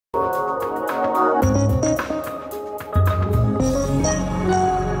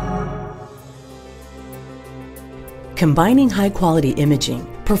Combining high-quality imaging,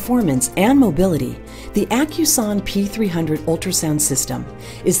 performance, and mobility, the ACUSON P300 Ultrasound system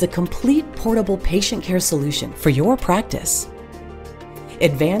is the complete portable patient care solution for your practice.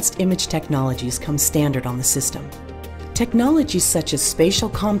 Advanced image technologies come standard on the system. Technologies such as spatial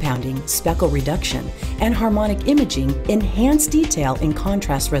compounding, speckle reduction, and harmonic imaging enhance detail and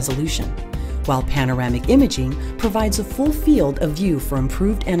contrast resolution, while panoramic imaging provides a full field of view for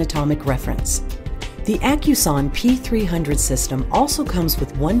improved anatomic reference. The ACUSON P300 system also comes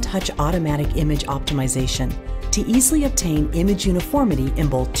with one-touch automatic image optimization to easily obtain image uniformity in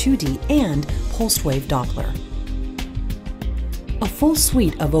both 2D and pulsed wave Doppler. A full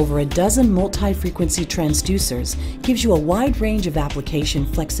suite of over a dozen multi-frequency transducers gives you a wide range of application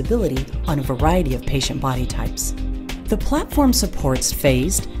flexibility on a variety of patient body types. The platform supports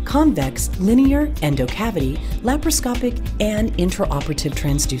phased, convex, linear, endocavity, laparoscopic, and intraoperative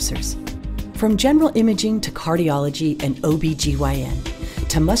transducers. From general imaging to cardiology and OB/GYN,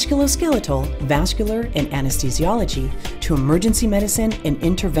 to musculoskeletal, vascular, and anesthesiology, to emergency medicine and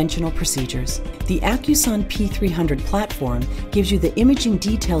interventional procedures, the ACUSON P300 platform gives you the imaging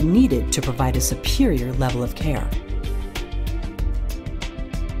detail needed to provide a superior level of care.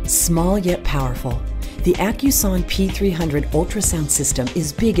 Small yet powerful, the ACUSON P300 Ultrasound system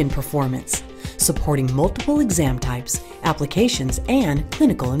is big in performance, supporting multiple exam types, applications, and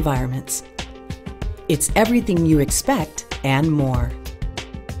clinical environments. It's everything you expect and more.